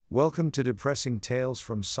Welcome to Depressing Tales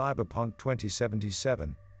from Cyberpunk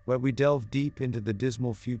 2077, where we delve deep into the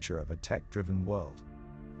dismal future of a tech-driven world.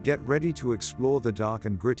 Get ready to explore the dark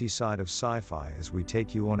and gritty side of sci-fi as we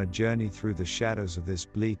take you on a journey through the shadows of this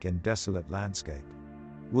bleak and desolate landscape.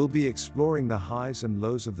 We'll be exploring the highs and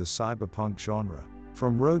lows of the cyberpunk genre,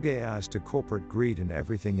 from rogue AIs to corporate greed and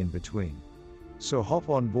everything in between. So hop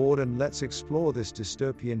on board and let's explore this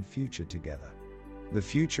dystopian future together. The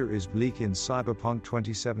future is bleak in Cyberpunk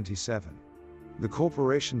 2077. The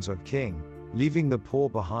corporations are king, leaving the poor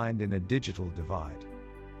behind in a digital divide.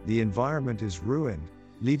 The environment is ruined,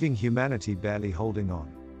 leaving humanity barely holding on.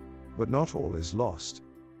 But not all is lost.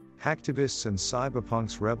 Hacktivists and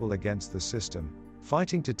cyberpunks rebel against the system,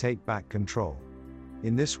 fighting to take back control.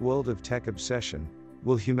 In this world of tech obsession,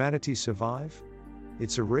 will humanity survive?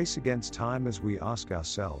 It's a race against time as we ask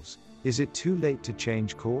ourselves, is it too late to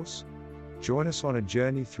change course? Join us on a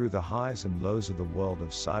journey through the highs and lows of the world of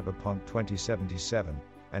Cyberpunk 2077,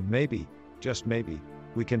 and maybe, just maybe,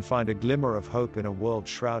 we can find a glimmer of hope in a world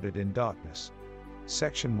shrouded in darkness.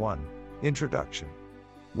 Section 1. Introduction.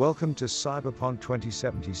 Welcome to Cyberpunk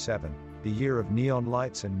 2077, the year of neon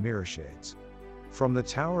lights and mirror shades. From the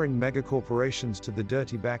towering megacorporations to the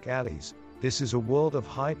dirty back alleys, this is a world of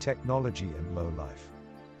high technology and low life.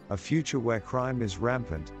 A future where crime is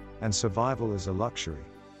rampant, and survival is a luxury.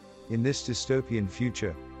 In this dystopian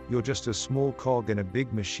future, you're just a small cog in a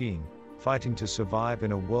big machine, fighting to survive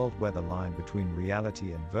in a world where the line between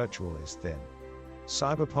reality and virtual is thin.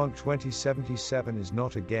 Cyberpunk 2077 is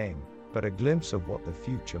not a game, but a glimpse of what the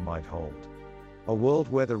future might hold. A world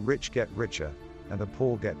where the rich get richer, and the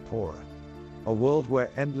poor get poorer. A world where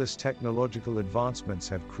endless technological advancements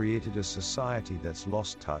have created a society that's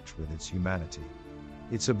lost touch with its humanity.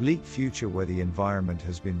 It's a bleak future where the environment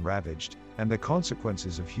has been ravaged, and the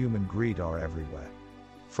consequences of human greed are everywhere.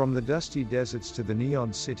 From the dusty deserts to the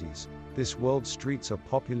neon cities, this world's streets are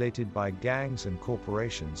populated by gangs and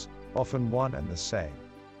corporations, often one and the same.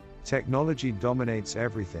 Technology dominates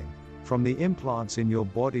everything, from the implants in your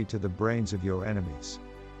body to the brains of your enemies.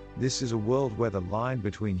 This is a world where the line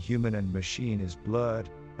between human and machine is blurred,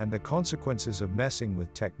 and the consequences of messing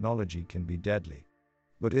with technology can be deadly.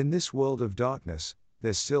 But in this world of darkness,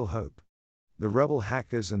 there's still hope. The rebel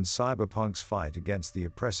hackers and cyberpunks fight against the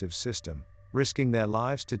oppressive system, risking their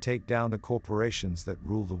lives to take down the corporations that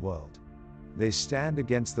rule the world. They stand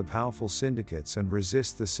against the powerful syndicates and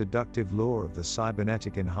resist the seductive lure of the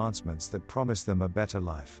cybernetic enhancements that promise them a better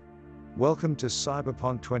life. Welcome to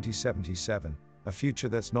Cyberpunk 2077, a future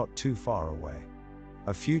that's not too far away.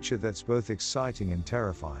 A future that's both exciting and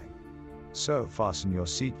terrifying. So fasten your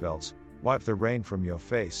seatbelts, wipe the rain from your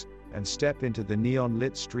face, and step into the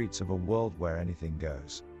neon-lit streets of a world where anything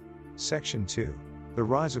goes. Section 2. The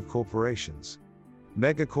rise of corporations.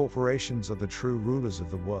 Mega-corporations are the true rulers of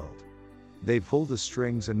the world. They pull the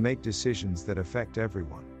strings and make decisions that affect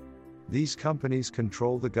everyone. These companies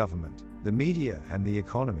control the government, the media, and the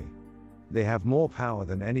economy. They have more power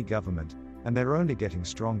than any government, and they're only getting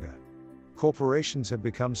stronger. Corporations have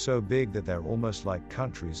become so big that they're almost like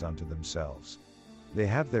countries unto themselves. They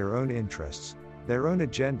have their own interests, their own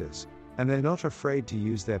agendas, and they're not afraid to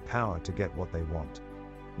use their power to get what they want.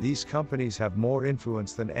 These companies have more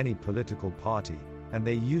influence than any political party, and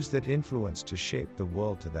they use that influence to shape the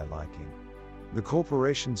world to their liking. The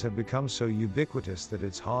corporations have become so ubiquitous that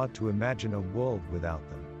it's hard to imagine a world without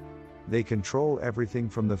them. They control everything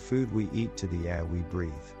from the food we eat to the air we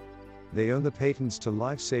breathe. They own the patents to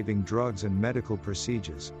life-saving drugs and medical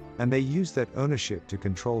procedures, and they use that ownership to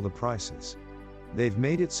control the prices. They've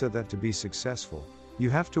made it so that to be successful, you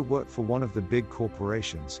have to work for one of the big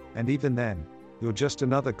corporations, and even then, you're just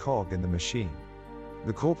another cog in the machine.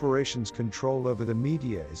 The corporations' control over the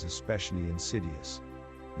media is especially insidious.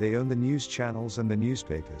 They own the news channels and the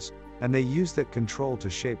newspapers, and they use that control to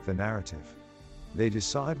shape the narrative. They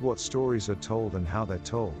decide what stories are told and how they're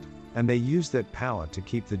told, and they use that power to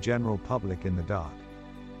keep the general public in the dark.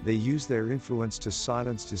 They use their influence to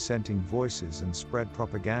silence dissenting voices and spread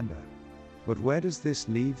propaganda. But where does this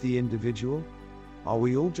leave the individual? Are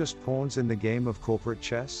we all just pawns in the game of corporate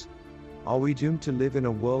chess? Are we doomed to live in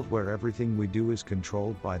a world where everything we do is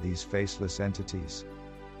controlled by these faceless entities?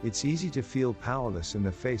 It's easy to feel powerless in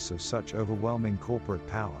the face of such overwhelming corporate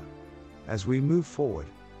power. As we move forward,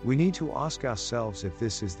 we need to ask ourselves if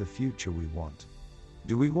this is the future we want.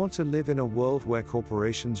 Do we want to live in a world where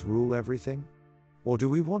corporations rule everything? Or do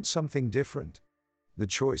we want something different? The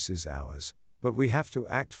choice is ours, but we have to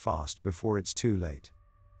act fast before it's too late.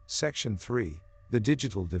 Section 3. The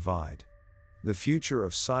digital divide. The future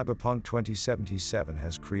of Cyberpunk 2077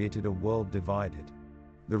 has created a world divided.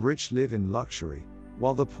 The rich live in luxury,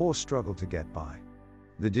 while the poor struggle to get by.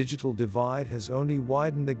 The digital divide has only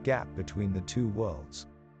widened the gap between the two worlds.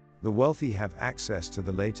 The wealthy have access to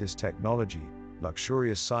the latest technology,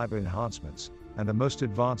 luxurious cyber enhancements, and the most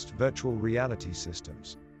advanced virtual reality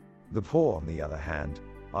systems. The poor, on the other hand,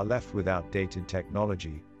 are left with outdated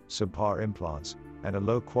technology, subpar implants, and a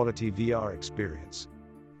low-quality VR experience.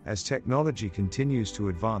 As technology continues to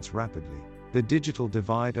advance rapidly, the digital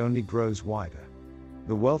divide only grows wider.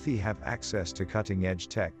 The wealthy have access to cutting-edge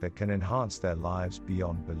tech that can enhance their lives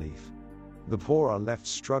beyond belief. The poor are left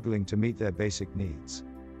struggling to meet their basic needs.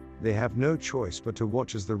 They have no choice but to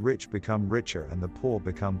watch as the rich become richer and the poor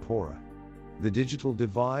become poorer. The digital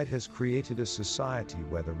divide has created a society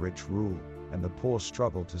where the rich rule and the poor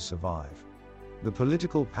struggle to survive. The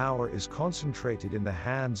political power is concentrated in the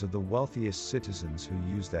hands of the wealthiest citizens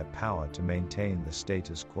who use their power to maintain the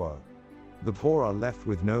status quo. The poor are left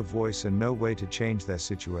with no voice and no way to change their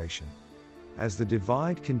situation. As the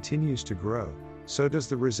divide continues to grow, so does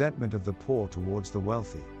the resentment of the poor towards the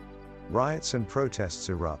wealthy. Riots and protests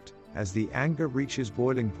erupt as the anger reaches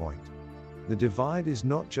boiling point. The divide is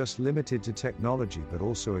not just limited to technology but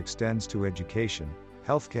also extends to education,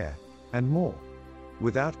 healthcare, and more.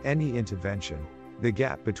 Without any intervention, the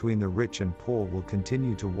gap between the rich and poor will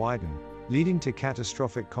continue to widen, leading to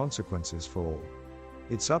catastrophic consequences for all.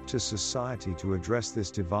 It's up to society to address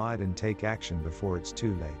this divide and take action before it's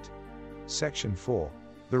too late. Section 4.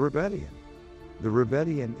 The Rebellion. The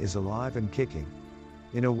rebellion is alive and kicking.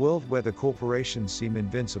 In a world where the corporations seem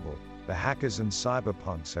invincible, the hackers and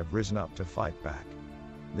cyberpunks have risen up to fight back.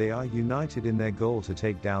 They are united in their goal to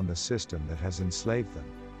take down the system that has enslaved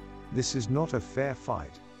them. This is not a fair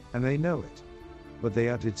fight, and they know it. But they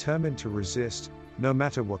are determined to resist, no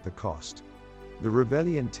matter what the cost. The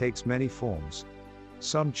rebellion takes many forms.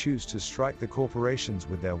 Some choose to strike the corporations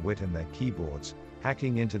with their wit and their keyboards,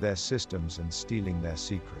 hacking into their systems and stealing their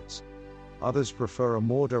secrets. Others prefer a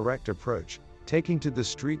more direct approach, taking to the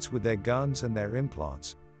streets with their guns and their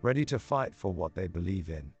implants, ready to fight for what they believe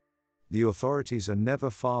in. The authorities are never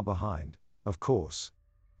far behind, of course.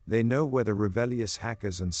 They know where the rebellious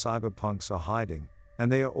hackers and cyberpunks are hiding,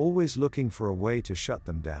 and they are always looking for a way to shut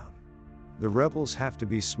them down. The rebels have to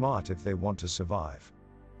be smart if they want to survive.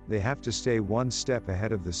 They have to stay one step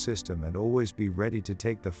ahead of the system and always be ready to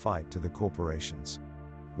take the fight to the corporations.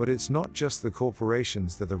 But it's not just the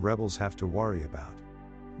corporations that the rebels have to worry about.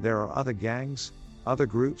 There are other gangs, other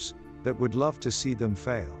groups, that would love to see them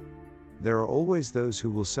fail. There are always those who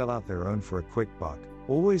will sell out their own for a quick buck,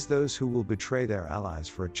 always those who will betray their allies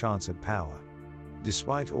for a chance at power.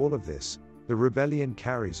 Despite all of this, the rebellion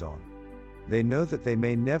carries on. They know that they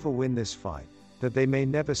may never win this fight, that they may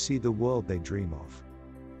never see the world they dream of.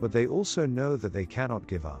 But they also know that they cannot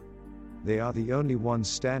give up. They are the only ones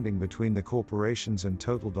standing between the corporations and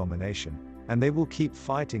total domination, and they will keep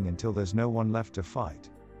fighting until there's no one left to fight.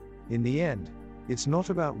 In the end, it's not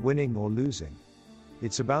about winning or losing.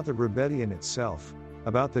 It's about the rebellion itself,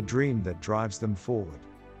 about the dream that drives them forward.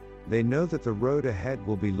 They know that the road ahead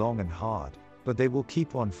will be long and hard, but they will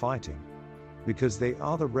keep on fighting. Because they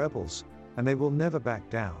are the rebels, and they will never back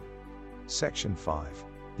down. Section 5.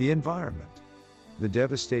 The Environment. The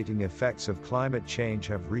devastating effects of climate change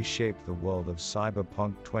have reshaped the world of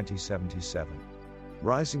Cyberpunk 2077.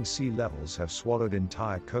 Rising sea levels have swallowed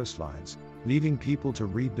entire coastlines, leaving people to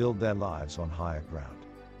rebuild their lives on higher ground.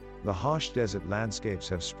 The harsh desert landscapes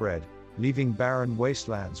have spread, leaving barren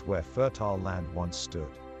wastelands where fertile land once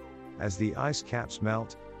stood. As the ice caps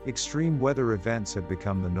melt, extreme weather events have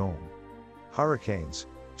become the norm. Hurricanes,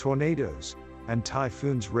 tornadoes, and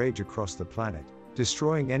typhoons rage across the planet,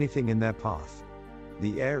 destroying anything in their path.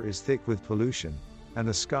 The air is thick with pollution, and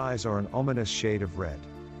the skies are an ominous shade of red.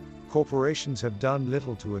 Corporations have done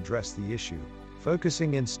little to address the issue,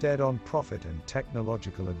 focusing instead on profit and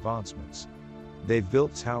technological advancements. They've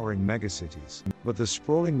built towering megacities, but the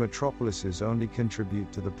sprawling metropolises only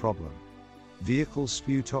contribute to the problem. Vehicles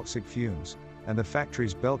spew toxic fumes, and the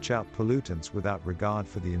factories belch out pollutants without regard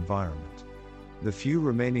for the environment. The few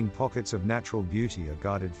remaining pockets of natural beauty are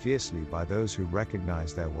guarded fiercely by those who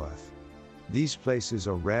recognize their worth. These places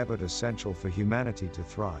are rare but essential for humanity to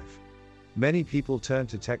thrive. Many people turn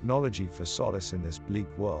to technology for solace in this bleak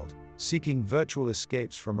world, seeking virtual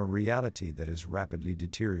escapes from a reality that is rapidly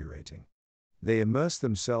deteriorating. They immerse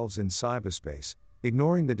themselves in cyberspace,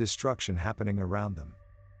 ignoring the destruction happening around them.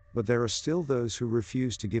 But there are still those who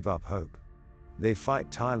refuse to give up hope. They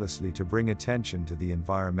fight tirelessly to bring attention to the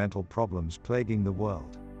environmental problems plaguing the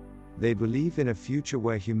world. They believe in a future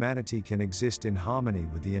where humanity can exist in harmony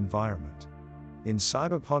with the environment. In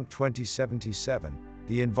Cyberpunk 2077,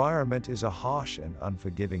 the environment is a harsh and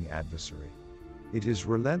unforgiving adversary. It is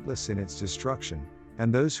relentless in its destruction,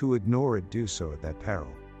 and those who ignore it do so at their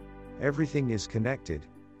peril. Everything is connected,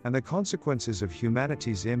 and the consequences of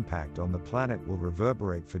humanity's impact on the planet will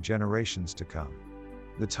reverberate for generations to come.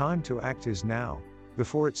 The time to act is now,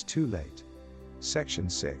 before it's too late. Section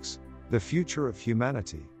 6. The future of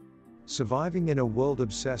humanity. Surviving in a world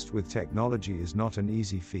obsessed with technology is not an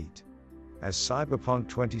easy feat. As Cyberpunk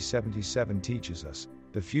 2077 teaches us,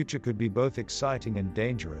 the future could be both exciting and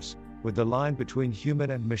dangerous, with the line between human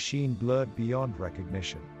and machine blurred beyond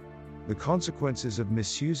recognition. The consequences of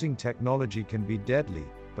misusing technology can be deadly,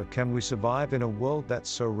 but can we survive in a world that's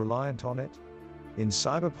so reliant on it? In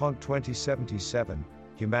Cyberpunk 2077,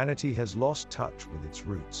 humanity has lost touch with its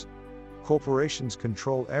roots. Corporations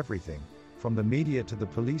control everything, from the media to the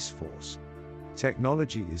police force.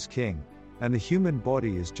 Technology is king, and the human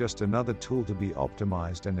body is just another tool to be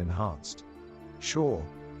optimized and enhanced. Sure,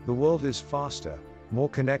 the world is faster, more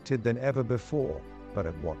connected than ever before, but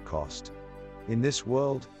at what cost? In this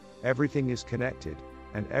world, everything is connected,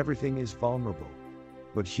 and everything is vulnerable.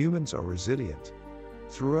 But humans are resilient.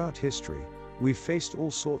 Throughout history, we've faced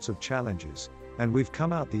all sorts of challenges, and we've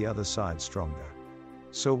come out the other side stronger.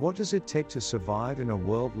 So what does it take to survive in a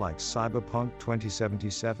world like Cyberpunk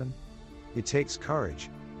 2077? It takes courage,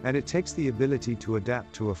 and it takes the ability to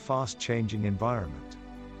adapt to a fast-changing environment.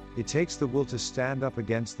 It takes the will to stand up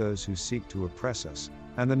against those who seek to oppress us,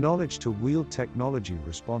 and the knowledge to wield technology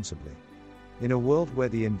responsibly. In a world where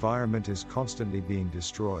the environment is constantly being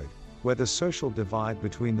destroyed, where the social divide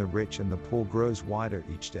between the rich and the poor grows wider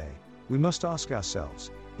each day, we must ask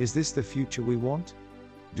ourselves, is this the future we want?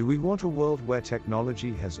 Do we want a world where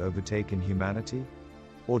technology has overtaken humanity?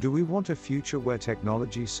 Or do we want a future where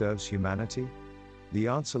technology serves humanity? The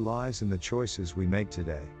answer lies in the choices we make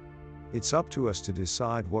today. It's up to us to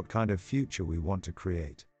decide what kind of future we want to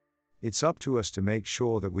create. It's up to us to make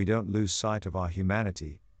sure that we don't lose sight of our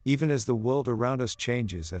humanity, even as the world around us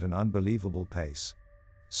changes at an unbelievable pace.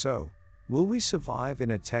 So, will we survive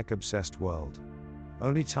in a tech-obsessed world?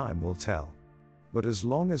 Only time will tell. But as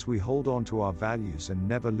long as we hold on to our values and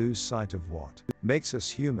never lose sight of what makes us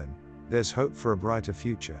human, there's hope for a brighter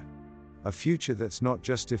future. A future that's not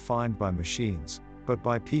just defined by machines, but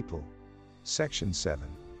by people. Section 7.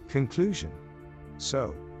 Conclusion.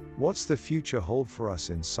 So, what's the future hold for us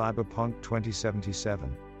in Cyberpunk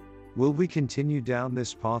 2077? Will we continue down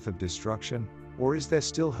this path of destruction, or is there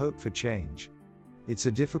still hope for change? It's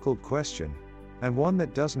a difficult question, and one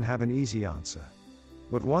that doesn't have an easy answer.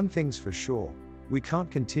 But one thing's for sure, we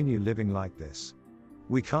can't continue living like this.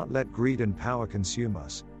 We can't let greed and power consume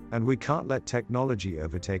us, and we can't let technology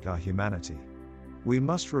overtake our humanity. We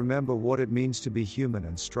must remember what it means to be human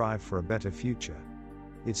and strive for a better future.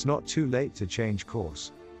 It's not too late to change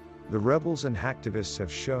course. The rebels and hacktivists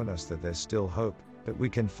have shown us that there's still hope, that we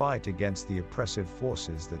can fight against the oppressive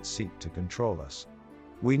forces that seek to control us.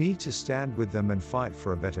 We need to stand with them and fight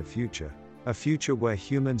for a better future, a future where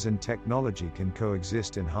humans and technology can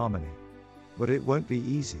coexist in harmony. But it won't be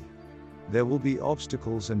easy. There will be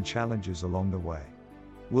obstacles and challenges along the way.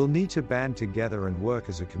 We'll need to band together and work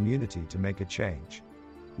as a community to make a change.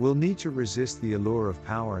 We'll need to resist the allure of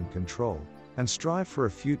power and control, and strive for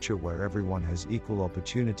a future where everyone has equal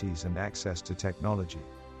opportunities and access to technology.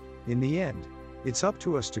 In the end, it's up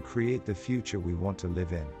to us to create the future we want to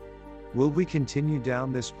live in. Will we continue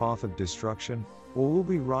down this path of destruction, or will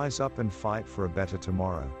we rise up and fight for a better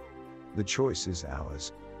tomorrow? The choice is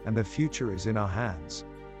ours, and the future is in our hands.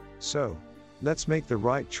 So, let's make the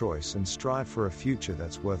right choice and strive for a future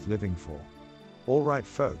that's worth living for. Alright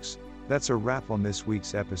folks, that's a wrap on this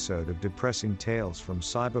week's episode of Depressing Tales from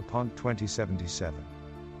Cyberpunk 2077.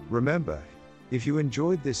 Remember, if you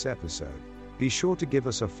enjoyed this episode, be sure to give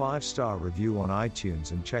us a 5-star review on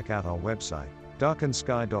iTunes and check out our website,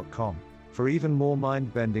 darkensky.com, for even more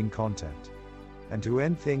mind-bending content. And to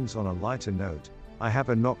end things on a lighter note, I have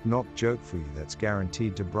a knock-knock joke for you that's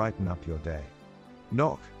guaranteed to brighten up your day.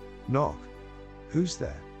 Knock, knock. Who's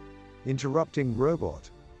there? Interrupting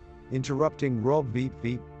robot. Interrupting Rob beep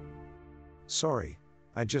beep. Sorry,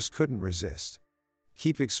 I just couldn't resist.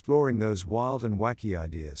 Keep exploring those wild and wacky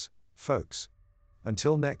ideas, folks.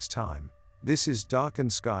 Until next time, this is Dark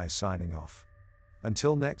and Sky signing off.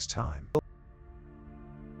 Until next time.